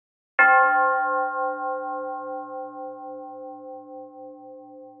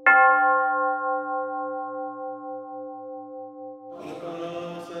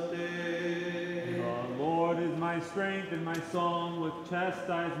my song with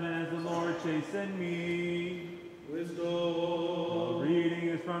chastisement as the Lord chastened me. Wisdom. The reading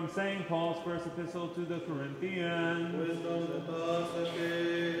is from St. Paul's first epistle to the Corinthians. Wisdom that us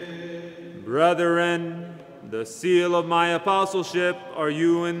again. Brethren, the seal of my apostleship are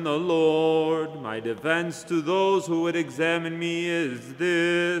you in the Lord. My defense to those who would examine me is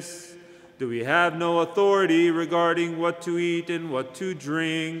this: do we have no authority regarding what to eat and what to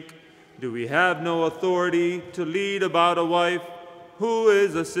drink? Do we have no authority to lead about a wife who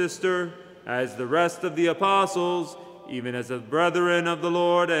is a sister, as the rest of the apostles, even as the brethren of the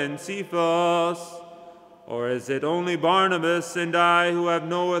Lord and Cephas? Or is it only Barnabas and I who have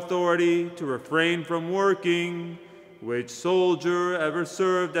no authority to refrain from working? Which soldier ever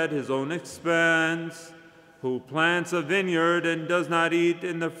served at his own expense? Who plants a vineyard and does not eat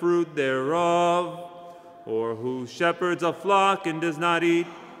in the fruit thereof? Or who shepherds a flock and does not eat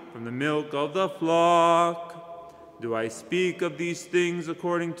from the milk of the flock? Do I speak of these things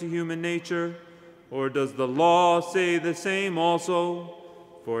according to human nature? Or does the law say the same also?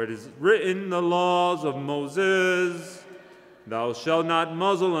 For it is written in the laws of Moses, "Thou shalt not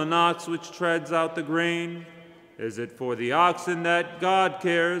muzzle an ox which treads out the grain." Is it for the oxen that God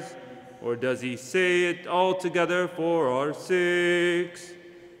cares? Or does he say it altogether for our sakes?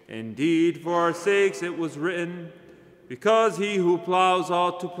 Indeed, for our sakes it was written, because he who plows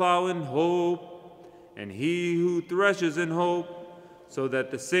ought to plow in hope, and he who threshes in hope, so that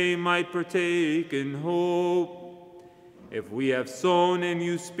the same might partake in hope. If we have sown in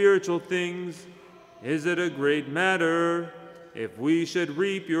you spiritual things, is it a great matter if we should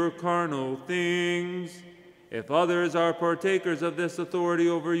reap your carnal things? If others are partakers of this authority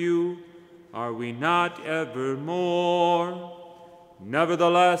over you, are we not evermore?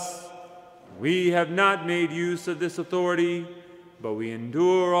 Nevertheless, we have not made use of this authority, but we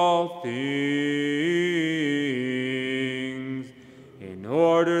endure all things, in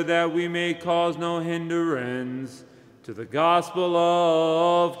order that we may cause no hindrance to the gospel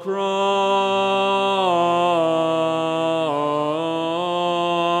of Christ.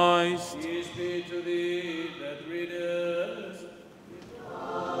 Peace be to thee that readest.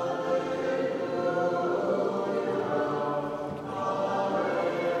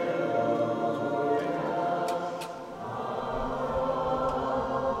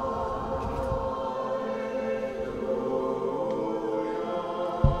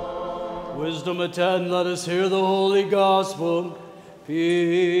 Wisdom attend, let us hear the holy gospel.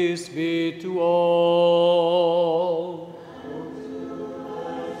 Peace be to all.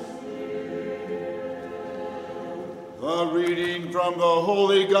 A reading from the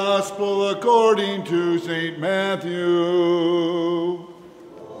Holy Gospel according to St. Matthew.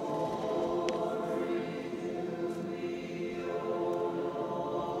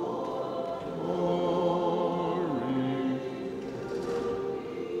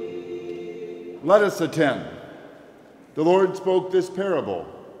 Let us attend. The Lord spoke this parable.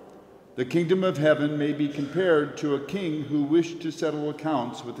 The kingdom of heaven may be compared to a king who wished to settle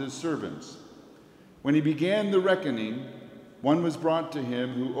accounts with his servants. When he began the reckoning, one was brought to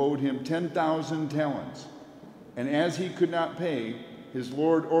him who owed him 10,000 talents. And as he could not pay, his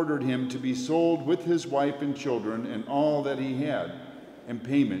Lord ordered him to be sold with his wife and children and all that he had, and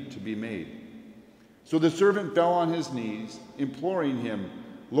payment to be made. So the servant fell on his knees, imploring him,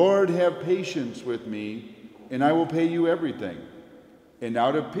 "Lord, have patience with me, and I will pay you everything." And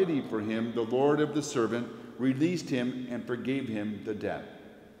out of pity for him, the Lord of the servant released him and forgave him the debt.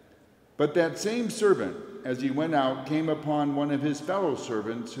 But that same servant, as he went out, came upon one of his fellow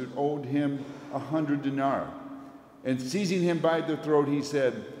servants who owed him 100 denarii. And seizing him by the throat, he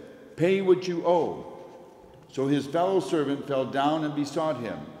said, "Pay what you owe." So his fellow servant fell down and besought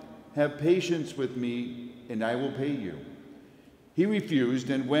him, "Have patience with me, and I will pay you." He refused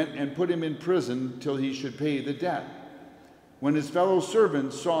and went and put him in prison till he should pay the debt. When his fellow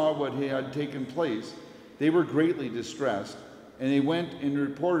servants saw what had taken place, they were greatly distressed, and they went and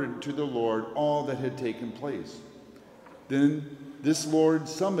reported to the Lord all that had taken place. Then this Lord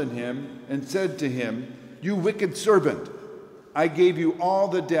summoned him and said to him, "You wicked servant, I gave you all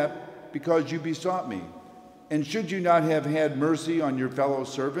the debt because you besought me. And should you not have had mercy on your fellow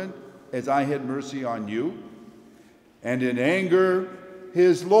servant, as I had mercy on you?" And in anger,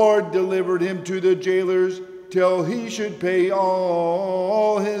 his Lord delivered him to the jailers till he should pay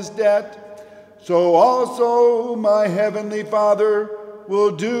all his debt. So also my heavenly Father will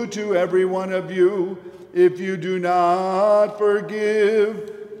do to every one of you if you do not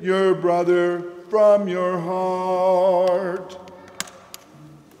forgive your brother from your heart.